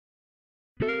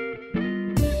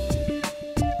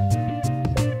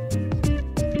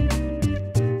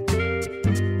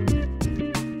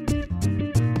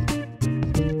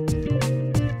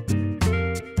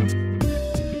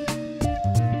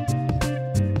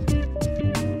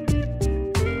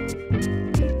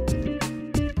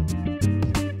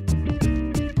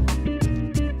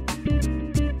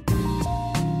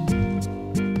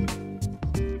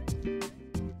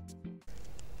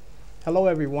Hello,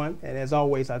 everyone, and as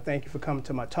always, I thank you for coming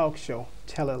to my talk show,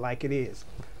 Tell It Like It Is.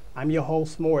 I'm your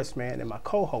host, Morris Mann, and my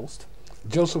co-host,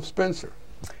 Joseph Spencer.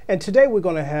 And today we're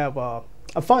going to have a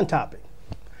fun topic,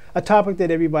 a topic that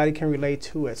everybody can relate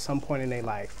to at some point in their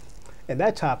life, and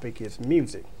that topic is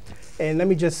music. And let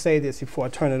me just say this before I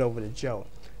turn it over to Joe.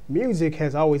 Music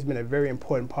has always been a very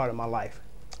important part of my life.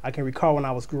 I can recall when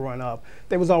I was growing up,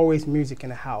 there was always music in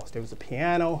the house. There was a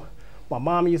piano. My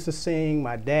mom used to sing.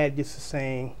 My dad used to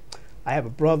sing. I have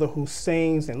a brother who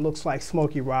sings and looks like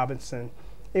Smokey Robinson.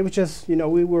 It was just, you know,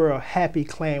 we were a happy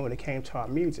clan when it came to our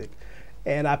music.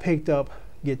 And I picked up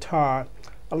guitar.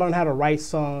 I learned how to write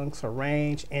songs,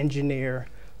 arrange, engineer,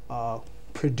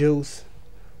 produce.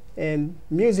 And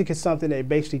music is something that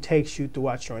basically takes you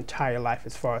throughout your entire life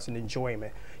as far as an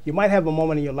enjoyment. You might have a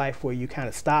moment in your life where you kind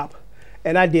of stop.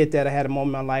 And I did that. I had a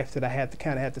moment in my life that I had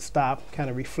to stop, kind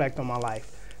of reflect on my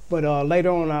life. But later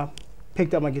on, I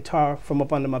picked up my guitar from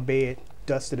up under my bed,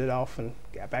 dusted it off, and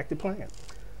got back to playing.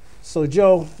 So,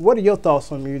 Joe, what are your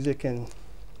thoughts on music, and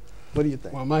what do you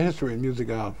think? Well, my history in music,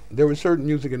 there was certain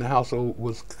music in the household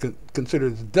was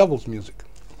considered the devil's music.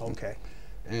 Okay.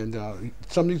 And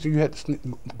some music you had to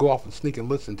go off and sneak and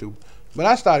listen to. But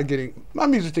I started getting, my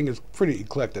music thing is pretty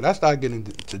eclectic. I started getting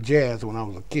to jazz when I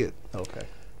was a kid. Okay.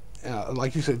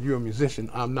 Like you said, you're a musician.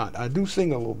 I'm not. I do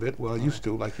sing a little bit. Well, I used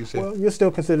to, like you said. Well, you're still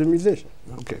considered a musician.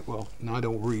 Okay, well, no, I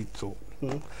don't read, so.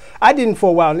 I didn't for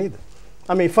a while neither.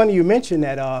 I mean, funny you mentioned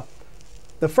that.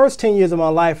 The first 10 years of my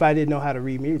life, I didn't know how to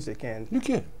read music. And you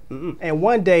can. And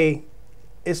one day,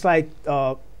 it's like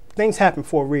things happen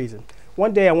for a reason.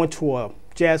 One day I went to a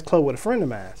jazz club with a friend of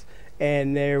mine,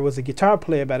 and there was a guitar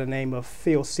player by the name of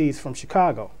Phil Seas from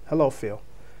Chicago. Hello, Phil.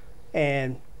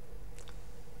 And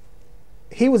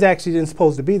he was actually didn't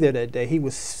supposed to be there that day. He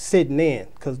was sitting in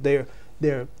because their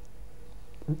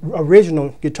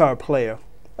original guitar player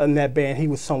in that band, he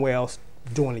was somewhere else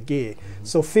doing a gig.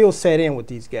 So Phil sat in with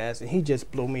these guys, and he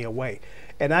just blew me away.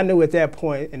 And I knew at that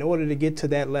point, in order to get to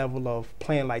that level of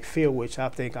playing like Phil, which I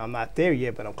think I'm not there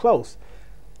yet, but I'm close,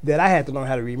 that I had to learn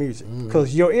how to read music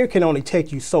because your ear can only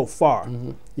take you so far,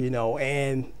 you know.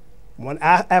 And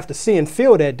after seeing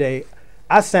Phil that day,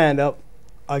 I signed up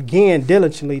again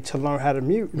diligently to learn how to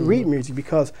read music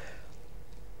because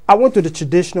I went through the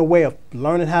traditional way of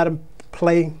learning how to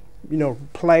play,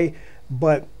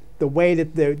 but the way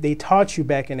that they taught you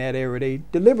back in that era, they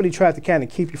deliberately tried to kind of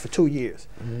keep you for 2 years.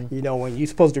 You know, when you're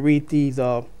supposed to read these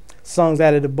songs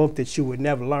out of the book that you would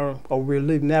never learn or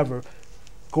really never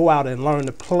go out and learn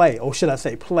to play, or should I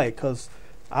say play, because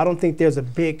I don't think there's a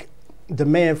big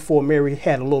demand for Mary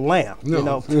Had a Little Lamb,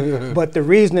 no. You know. But the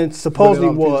reason supposedly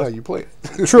was how you play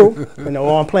it. True,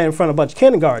 or I'm playing in front of a bunch of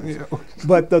kindergartens. Yeah.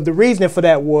 But the reason for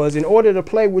that was in order to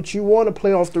play what you want to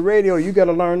play off the radio, you got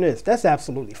to learn this. That's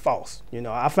absolutely false. You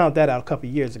know, I found that out a couple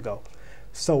of years ago.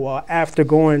 So after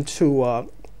going to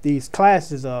these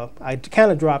classes, I kind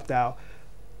of dropped out.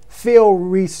 Phil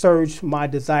researched my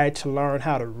desire to learn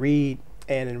how to read.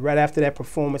 And right after that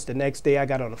performance, the next day I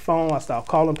got on the phone. I started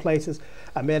calling places.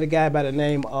 I met a guy by the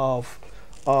name of,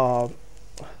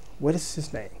 what is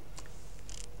his name?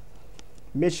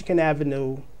 Michigan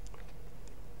Avenue.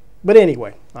 But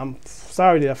anyway, I'm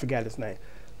sorry that I forgot his name.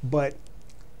 But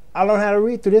I learned how to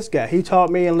read through this guy. He taught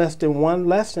me in less than one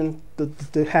lesson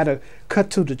how to cut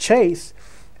to the chase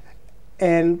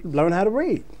and learn how to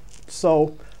read.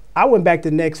 So I went back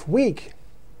the next week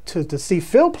to see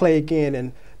Phil play again,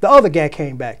 and the other guy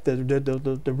came back,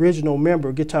 the original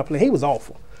member, guitar player. He was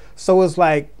awful. So it's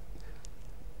like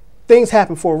things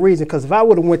happen for a reason, because if I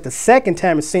would have went the second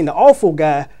time and seen the awful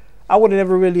guy, I would have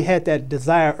never really had that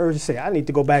desire, urge to say, I need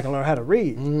to go back and learn how to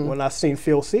read when I seen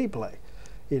Phil C play.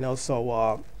 You know,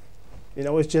 so,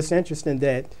 it's just interesting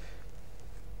that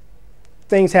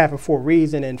things happen for a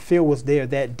reason, and Phil was there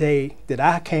that day that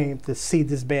I came to see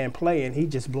this band play, and he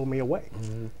just blew me away.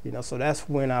 You know, so that's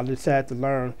when I decided to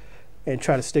learn and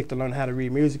try to stick to learn how to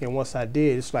read music. And once I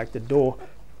did, it's like I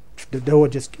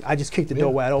just kicked the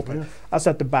door wide open. I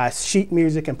started to buy sheet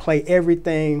music and play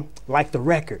everything like the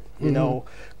record, you know,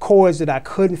 chords that I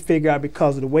couldn't figure out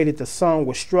because of the way that the song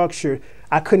was structured.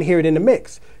 I couldn't hear it in the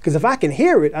mix. Because if I can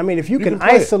hear it, I mean, if you can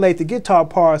isolate the guitar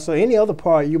parts or any other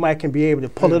part, you might can be able to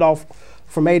pull it off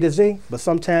from A to Z. But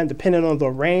sometimes, depending on the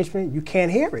arrangement, you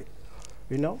can't hear it,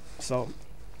 you know. So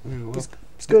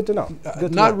it's good to know.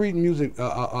 Not reading music,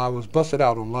 I was busted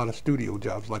out on a lot of studio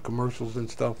jobs, like commercials and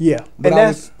stuff. Yeah, but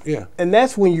and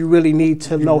that's when you really need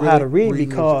to know how to read,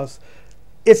 because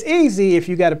it's easy if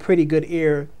you got a pretty good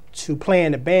ear to play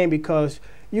in the band, because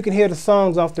you can hear the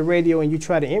songs off the radio and you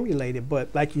try to emulate it.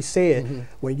 But like you said,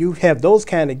 when you have those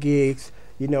kind of gigs,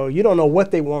 you know, you don't know what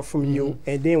they want from you.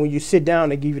 And then when you sit down,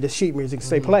 they give you the sheet music and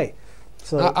say play.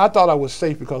 So I thought I was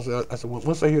safe because I said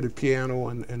once I hear the piano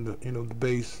and the the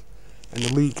bass and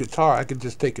the lead guitar, I could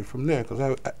just take it from there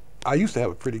because I used to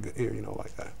have a pretty good ear,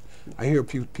 like I hear a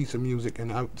piece of music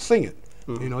and I sing it.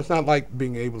 Mm-hmm. It's not like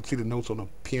being able to see the notes on the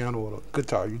piano or the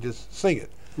guitar. You just sing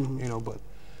it. Mm-hmm. But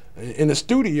in the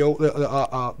studio,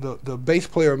 the bass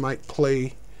player might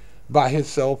play by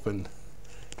himself and.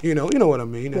 You know what I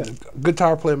mean. Yeah. And the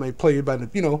guitar player may play it by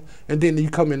and then you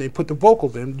come in and put the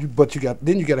vocals in. But you got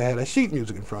to have that sheet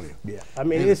music in front of you. Yeah, I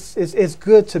mean it's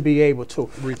good to be able to.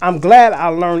 I'm glad I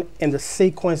learned in the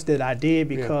sequence that I did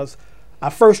because I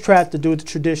first tried to do it the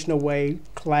traditional way,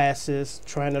 classes,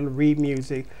 trying to read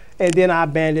music, and then I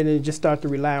abandoned it and just started to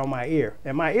rely on my ear.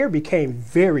 And my ear became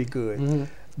very good. Mm-hmm.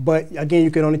 But again,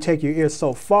 you can only take your ear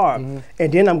so far. Mm-hmm.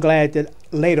 And then I'm glad that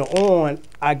later on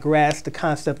I grasped the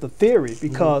concept of theory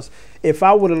because if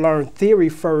I would have learned theory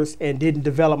first and didn't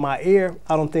develop my ear,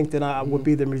 I don't think that I would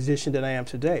be the musician that I am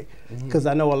today. Because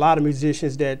I know a lot of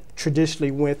musicians that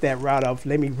traditionally went that route of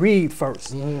let me read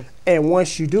first. And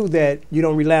once you do that, you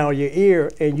don't rely on your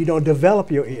ear and you don't develop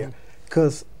your ear.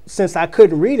 Because since I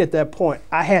couldn't read at that point,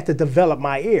 I had to develop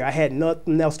my ear. I had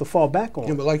nothing else to fall back on.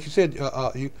 Yeah, but like you said,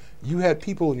 you had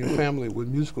people in your family with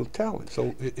musical talent,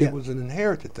 so it was an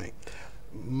inherited thing.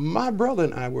 My brother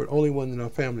and I were the only one in our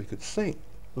family could sing,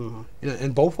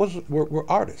 and both of us were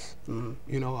artists.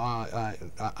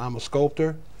 I'm a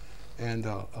sculptor, and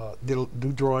do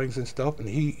drawings and stuff, and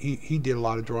he did a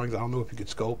lot of drawings. I don't know if he could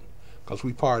sculpt, because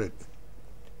we parted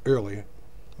earlier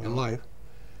in life.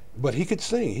 But he could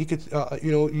sing. He could,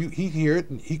 he hear it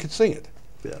and he could sing it.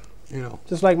 Yeah.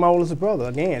 Just like my oldest brother.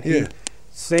 Again, he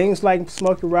sings like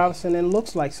Smokey Robinson and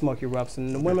looks like Smokey Robinson,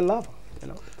 and the women love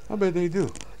him. I bet they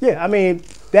do. Yeah, I mean,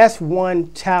 that's one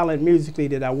talent musically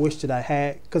that I wish that I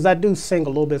had, because I do sing a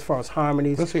little bit as far as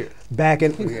harmonies. Let's hear it. Back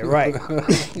in, yeah, right.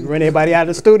 You run everybody out of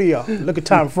the studio. Look at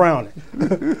Tom frowning.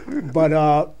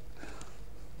 But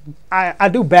I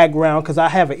do background because I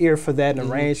have an ear for that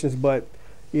and arrangements, but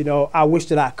I wish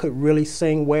that I could really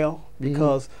sing well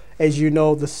because, as you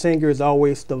know, the singer is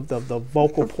always the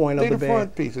vocal point of the band.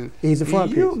 Front pieces. He's the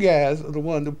front piece. You guys are the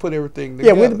one to put everything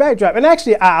together. Yeah, with the backdrop. And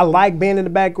actually, I like being in the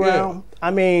background. Yeah.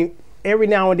 I mean, every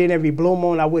now and then, every blue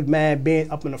moon, I wouldn't mind being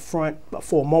up in the front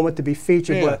for a moment to be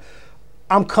featured, but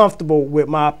I'm comfortable with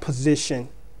my position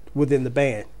within the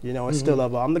band, instead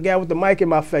of I'm the guy with the mic in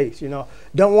my face,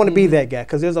 Don't want to be that guy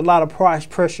because there's a lot of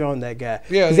pressure on that guy.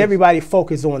 Because everybody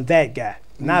focuses on that guy.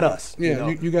 Not us. Yeah,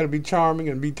 you got to be charming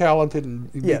and be talented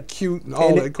and be cute and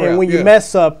all that crap. And when you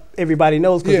mess up, everybody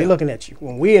knows because they're looking at you.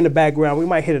 When we're in the background, we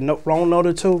might hit a wrong note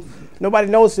or two. Nobody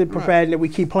knows it, provided that we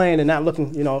keep playing and not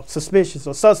looking, suspicious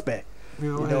or suspect.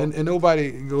 And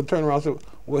nobody go turn around and say,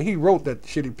 well, he wrote that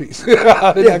shitty piece. They're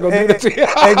not going to do that to you.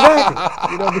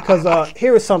 Exactly. Because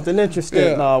here is something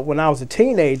interesting. When I was a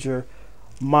teenager,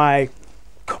 my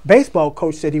baseball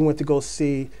coach said he went to go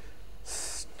see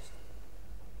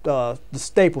the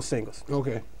Staple Singers.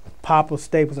 Okay. Papa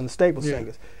Staples and the Staple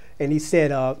Singers. And he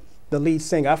said the lead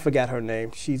singer, I forgot her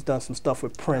name. She's done some stuff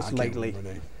with Prince lately.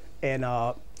 And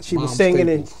she was singing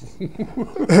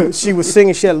and she was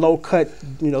singing. She had low cut,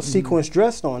 sequence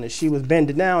dress on, and she was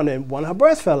bending down, and one of her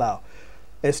breasts fell out.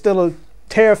 And still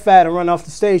terrified to run off the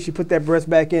stage, she put that breast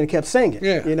back in and kept singing.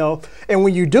 And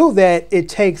when you do that, it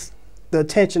takes the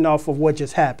attention off of what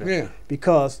just happened.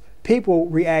 Because people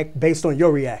react based on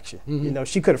your reaction.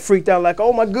 She could have freaked out like,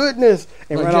 "Oh my goodness,"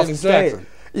 and like run off the stage. Jackson.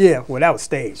 Yeah, well, that was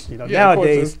staged.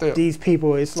 Nowadays these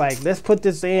people, it's like, let's put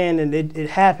this in, and it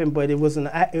happened, but it was an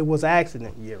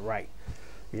accident. Yeah, right.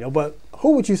 But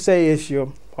who would you say is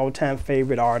your all-time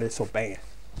favorite artist or band?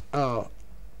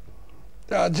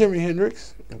 Jimi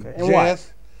Hendrix. Okay. And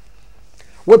jazz.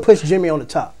 What puts Jimmy on the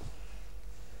top?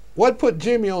 What put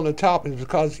Jimmy on the top is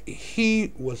because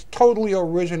he was totally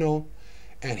original,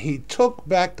 and he took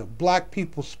back the black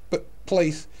people's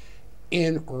place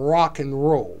in rock and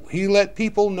roll. He let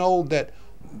people know that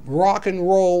rock and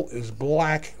roll is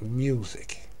black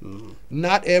music.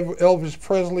 Not Elvis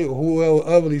Presley or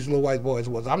whoever these little white boys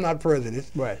was. I'm not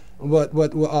president. Right. But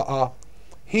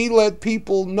he let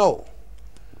people know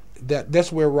that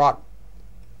that's where rock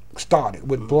started,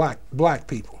 with black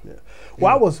people. Yeah.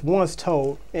 Well, I was once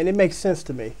told, and it makes sense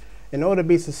to me, in order to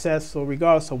be successful,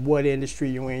 regardless of what industry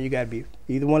you're in, you got to be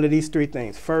either one of these three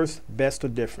things: first, best, or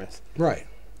difference. Right.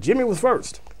 Jimmy was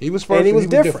first. He was first, and he was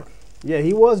different. Yeah,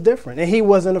 he was different, and he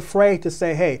wasn't afraid to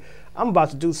say, "Hey, I'm about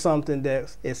to do something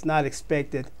that it's not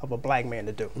expected of a black man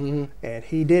to do." And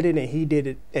he did it, and he did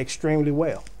it extremely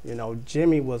well.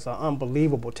 Jimmy was an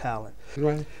unbelievable talent.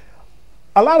 Right.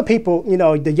 a lot of people, you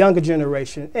know, the younger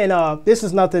generation, and this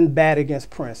is nothing bad against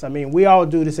Prince. I mean, we all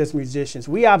do this as musicians.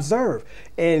 We observe,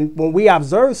 and when we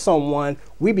observe someone,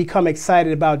 we become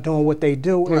excited about doing what they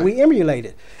do, and we emulate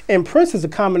it. And Prince is a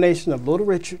combination of Little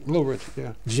Richard,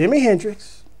 yeah, Jimi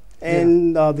Hendrix,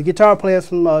 and the guitar players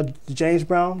from James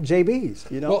Brown, JB's.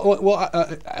 You know. Well,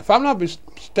 if I'm not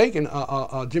mistaken,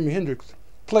 Jimi Hendrix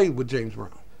played with James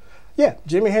Brown. Yeah,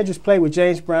 Jimi Hendrix played with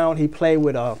James Brown. He played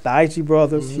with the Isley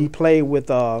Brothers. He played with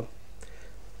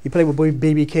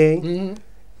B.B. King.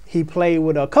 He played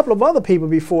with a couple of other people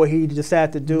before he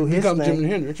decided to do his thing. Jimi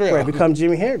Hendrix, Become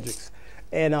Jimi Hendrix,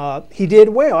 and he did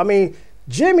well. I mean,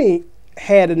 Jimmy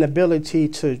had an ability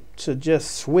to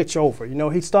just switch over. You know,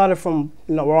 he started from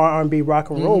R&B, rock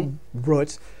and roll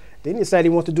roots. Then he decided he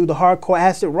wanted to do the hardcore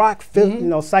acid rock,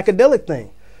 psychedelic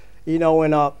thing. You know,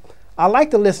 and I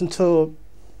like to listen to.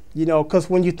 You know, because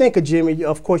when you think of Jimmy,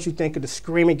 of course you think of the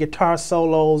screaming guitar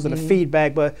solos and the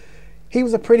feedback, but he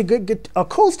was a pretty good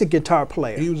acoustic guitar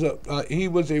player. He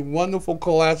was a wonderful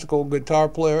classical guitar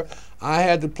player. I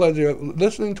had the pleasure of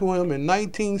listening to him in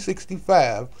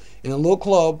 1965 in a little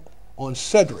club on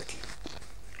Cedric.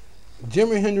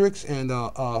 Jimi Hendrix and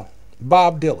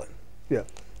Bob Dylan. Yeah.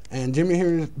 And Jimi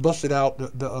Hendrix busted out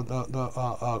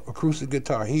the acoustic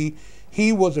guitar.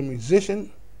 He was a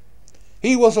musician.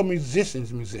 He was a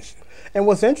musician's musician. And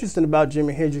what's interesting about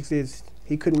Jimi Hendrix is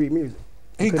he couldn't read music.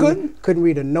 He couldn't? Couldn't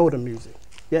read a note of music.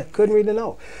 Yeah, couldn't read a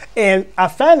note. And I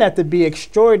find that to be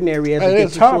extraordinary as a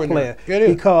guitar player. It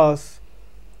is. Because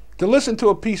to listen to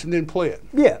a piece and then play it.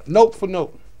 Yeah. Note for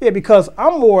note. Yeah, because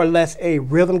I'm more or less a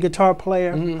rhythm guitar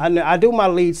player. I do my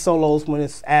lead solos when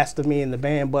it's asked of me in the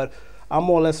band, but I'm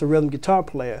more or less a rhythm guitar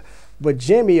player. But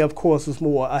Jimmy, of course, was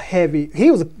more a heavy.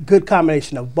 He was a good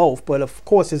combination of both, but of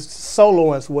course, his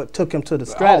soloing is what took him to the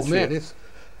stratosphere. Oh man,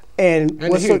 and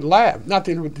to hear it live. I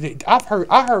heard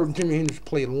Jimi Hendrix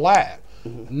play live,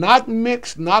 not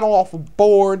mixed, not off a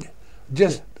board,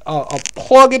 just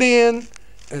plug it in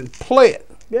and play it.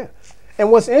 Yeah,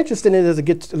 and what's interesting is as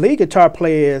a lead guitar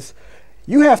player is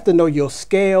you have to know your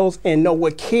scales and know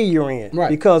what key you're in. Right.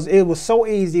 Because it was so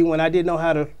easy when I didn't know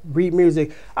how to read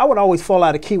music. I would always fall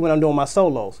out of key when I'm doing my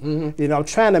solos. You know, I'm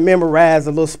trying to memorize a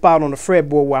little spot on the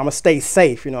fretboard where I'm going to stay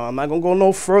safe. You know, I'm not going to go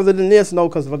no further than this,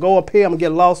 because if I go up here, I'm going to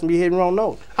get lost and be hitting wrong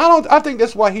notes. I think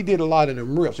that's why he did a lot of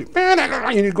them riffs.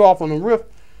 You go off on the riff.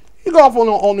 You go off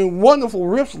on the wonderful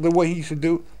riffs the way he used to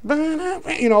do.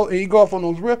 You know, and you go off on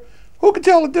those riffs. Who can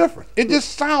tell the difference? It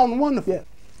just sounds wonderful. Yeah.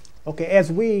 Okay,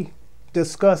 as we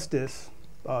discuss this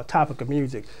topic of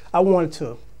music, I wanted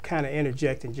to kind of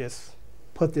interject and just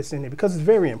put this in there because it's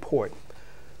very important.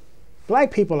 Black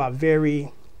people are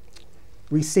very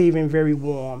receiving, very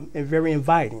warm, and very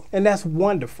inviting, and that's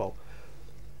wonderful.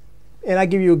 And I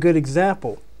give you a good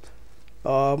example.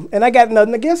 And I got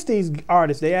nothing against these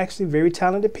artists. They're actually very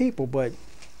talented people, but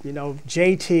you know,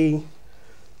 JT,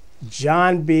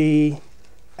 John B.,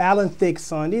 Alan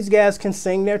Thickson, these guys can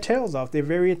sing their tails off. They're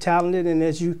very talented, and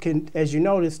as you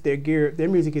notice, their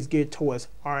music is geared towards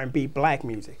R&B, black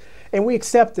music, and we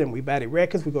accept them. We buy their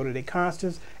records, we go to their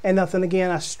concerts, and nothing. Again,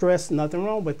 I stress nothing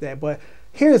wrong with that. But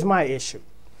here's my issue: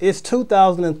 it's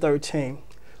 2013.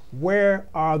 Where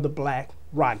are the black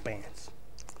rock bands?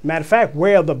 Matter of fact,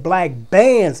 where are the black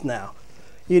bands now?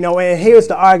 You know, and here's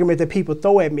the argument that people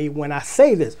throw at me when I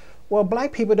say this. Well,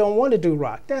 black people don't want to do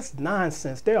rock. That's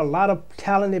nonsense. There are a lot of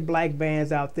talented black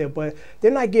bands out there, but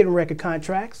they're not getting record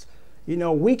contracts. You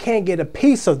know, we can't get a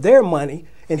piece of their money.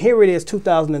 And here it is,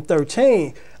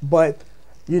 2013. But,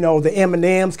 you know, the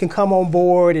Eminems can come on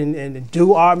board and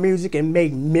do our music and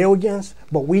make millions,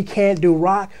 but we can't do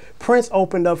rock. Prince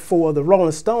opened up for the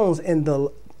Rolling Stones in the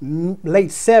late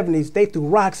 70s. They threw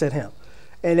rocks at him.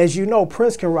 And as you know,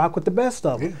 Prince can rock with the best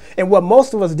of them. And what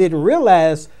most of us didn't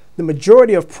realize, the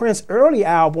majority of Prince's early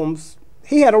albums,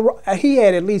 he had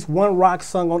at least one rock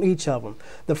song on each of them.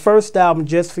 The first album,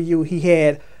 Just For You, he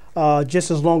had Just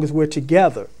As Long As We're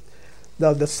Together.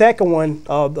 The second one,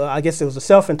 I guess it was a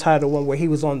self-entitled one where he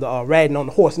was on the riding on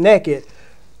the horse naked,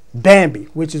 Bambi,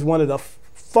 which is one of the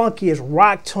funkiest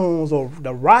rock tunes or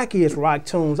the rockiest rock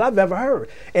tunes I've ever heard.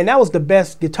 And that was the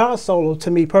best guitar solo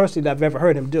to me personally that I've ever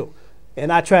heard him do.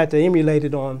 And I tried to emulate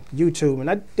it on YouTube,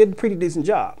 and I did a pretty decent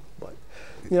job.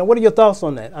 You know, what are your thoughts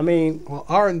on that? I mean, well,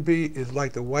 R&B is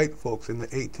like the white folks in the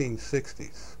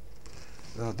 1860s,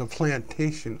 the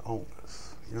plantation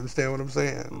owners. You understand what I'm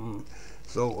saying?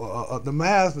 So the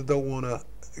masses don't want to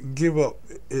give up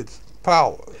its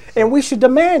power. And we should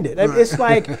demand it. Right. It's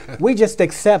like we just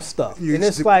accept stuff. And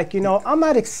it's like, you know, I'm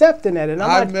not accepting that. And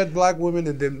I've met black women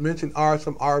that did mention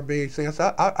some R&B singers.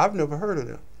 I've never heard of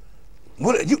them.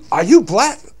 What are you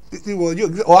black?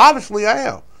 Well, obviously I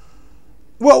am.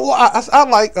 Well, I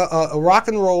like rock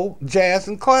and roll, jazz,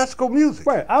 and classical music.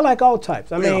 Right. I like all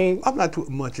types. I mean, I'm not too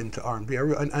much into R&B.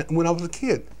 When I was a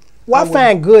kid. Well, I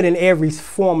find good in every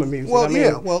form of music. Well, I mean,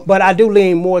 yeah. Well, but I do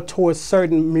lean more towards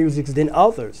certain musics than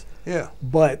others. Yeah.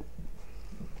 But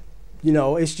you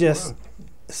know, it's just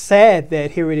sad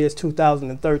that here it is,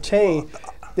 2013.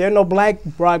 There are no black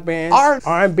rock bands,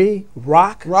 R&B,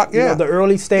 rock. Rock, yeah. You know, the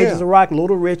early stages of rock.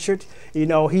 Little Richard. You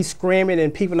know, he's screaming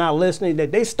and people not listening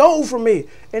that they stole from me,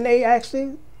 and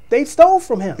they stole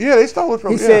from him. Yeah, they stole it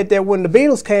from him. He said that when the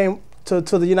Beatles came to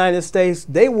the United States,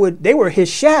 they were his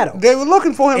shadow. They were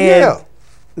looking for him.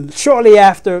 And shortly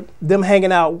after them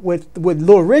hanging out with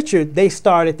Little Richard, they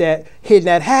started hitting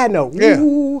that high note. Yeah.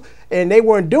 Woo, and they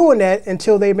weren't doing that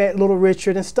until they met Little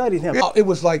Richard and studied him. It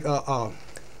was like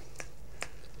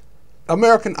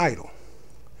American Idol.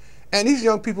 And these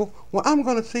young people, well, I'm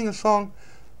going to sing a song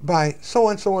by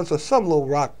so-and-so and so, some little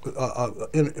rock,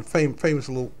 famous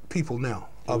little people now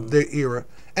of their era.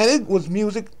 And it was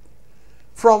music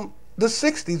from the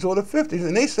 60s or the 50s.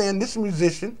 And they saying this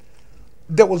musician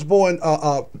that was born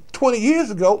 20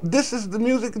 years ago, this is the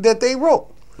music that they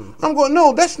wrote. I'm going,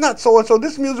 no, that's not so-and-so.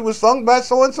 This music was sung by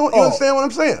so-and-so. You understand what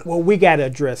I'm saying? Well, we got to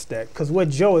address that because what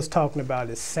Joe is talking about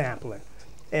is sampling.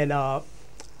 And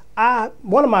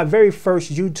one of my very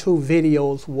first YouTube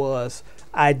videos was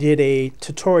I did a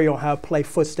tutorial on how to play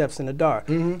Footsteps in the Dark.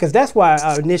 Because that's why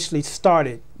I initially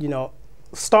started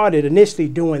initially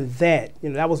doing that. You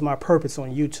know, that was my purpose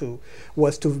on YouTube,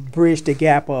 was to bridge the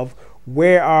gap of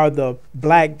where are the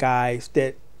black guys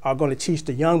that are going to teach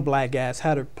the young black guys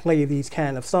how to play these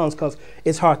kind of songs, because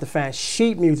it's hard to find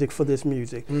sheet music for this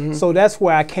music. So that's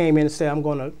where I came in and said I'm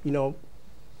going to, you know,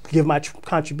 give my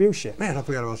contribution. Man, I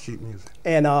forgot about sheet music.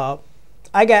 And I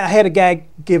had a guy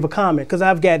give a comment, because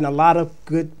I've gotten a lot of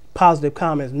good positive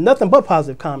comments, nothing but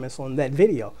positive comments on that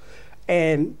video.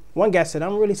 And one guy said,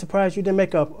 I'm really surprised you didn't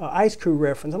make a Ice Cube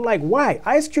reference. I'm like, why?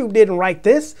 Ice Cube didn't write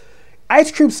this. Ice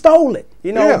Cube stole it.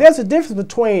 You know, there's a difference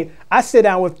between I sit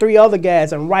down with 3 other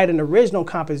guys and write an original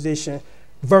composition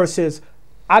versus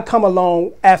I come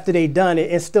along after they done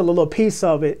it and steal a little piece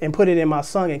of it and put it in my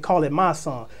song and call it my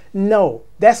song. No,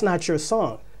 that's not your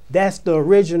song. That's the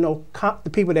original, the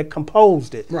people that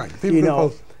composed it. Right, people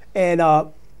composed it.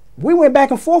 And we went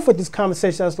back and forth with this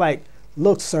conversation. I was like,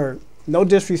 look, sir, no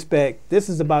disrespect. This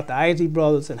is about the Isley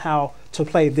Brothers and how to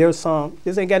play their song.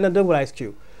 This ain't got nothing to do with Ice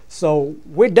Cube. So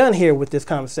we're done here with this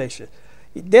conversation.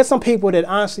 There's some people that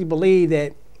honestly believe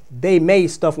that they made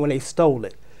stuff when they stole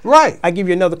it. Right. I give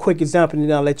you another quick example and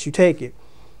then I'll let you take it.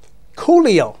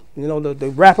 Coolio, you know, the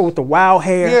rapper with the wild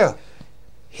hair. Yeah.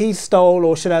 He stole,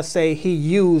 or should I say, he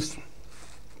used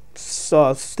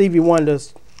Stevie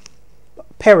Wonder's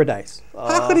Paradise.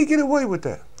 How could he get away with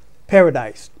that?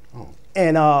 Paradise. Oh.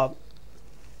 And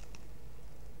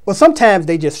well, sometimes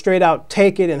they just straight out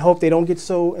take it and hope they don't get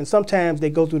sued, and sometimes they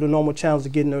go through the normal channels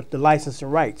of getting the license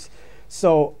and rights.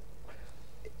 So,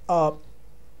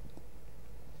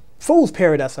 Fool's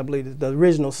Paradise, I believe, is the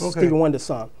original Stevie Wonder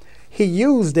song. He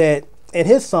used that in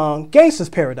his song, Gangsta's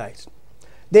Paradise.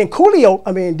 Then Coolio,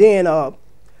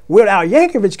 Weird Al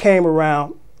Yankovic came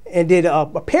around and did a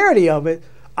parody of it,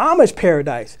 Amish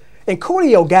Paradise. And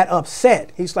Coolio got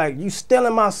upset. He's like, you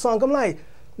stealing my song? I'm like,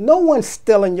 no one's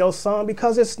stealing your song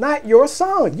because it's not your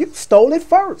song. You stole it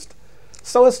first.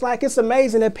 So it's like, it's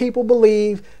amazing that people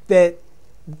believe that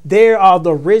they are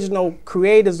the original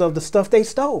creators of the stuff they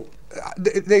stole.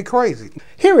 They crazy.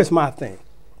 Here is my thing,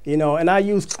 you know, and I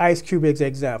use Ice Cube as an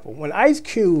example. When Ice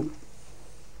Cube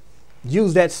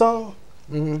used that song,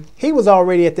 he was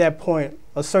already at that point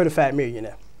a certified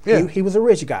millionaire. Yeah. He was a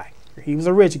rich guy. He was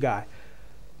a rich guy.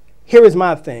 Here is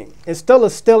my thing. Instead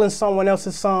of stealing someone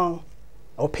else's song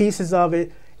or pieces of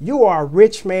it, you are a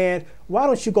rich man. Why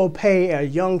don't you go pay a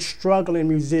young struggling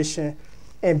musician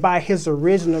and buy his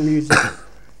original music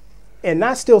and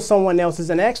not steal someone else's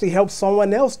and actually help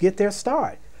someone else get their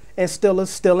start and still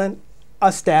stealing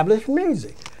established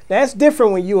music? That's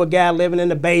different when you a guy living in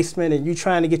the basement and you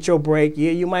trying to get your break.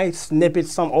 Yeah, you might snippet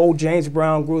some old James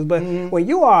Brown grooves, but when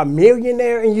you are a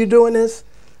millionaire and you're doing this,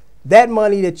 that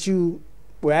money that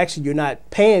actually you're not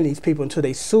paying these people until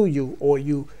they sue you or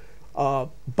you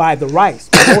buy the rights.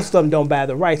 Most of them don't buy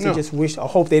the rights. They just wish or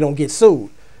hope they don't get sued.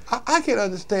 I can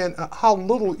understand how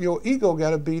little your ego got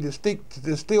to be to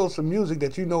steal some music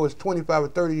that you know is 25 or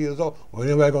 30 years old. Well,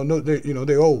 everybody gonna know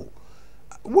they're old.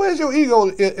 Where's your ego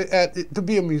to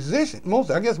be a musician?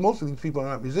 I guess most of these people are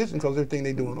not musicians because everything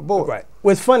they do on the board. Right.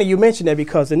 Well, it's funny you mentioned that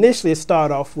because initially it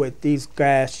started off with these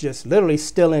guys just literally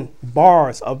stealing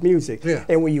bars of music. Yeah.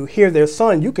 And when you hear their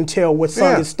song, you can tell what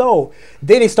song Yeah. is stole.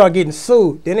 Then they start getting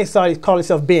sued. Then they started calling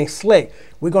themselves being slick.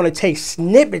 We're going to take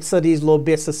snippets of these little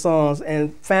bits of songs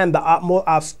and find the more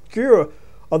obscure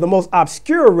or the most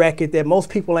obscure record that most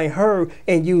people ain't heard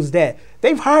and use that.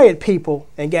 They've hired people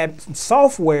and got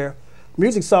software,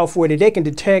 music software, that they can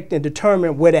detect and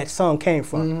determine where that song came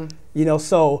from. Mm-hmm. You know,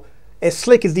 so as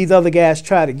slick as these other guys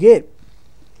try to get,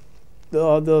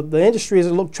 the industry is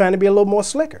trying to be a little more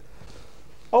slicker.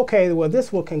 Okay, well,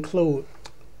 this will conclude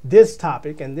this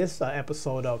topic and this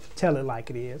episode of Tell It Like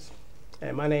It Is.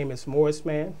 And my name is Morris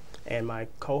Mann, and my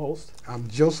co-host. I'm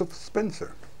Joseph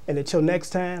Spencer. And until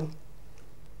next time,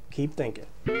 keep thinking.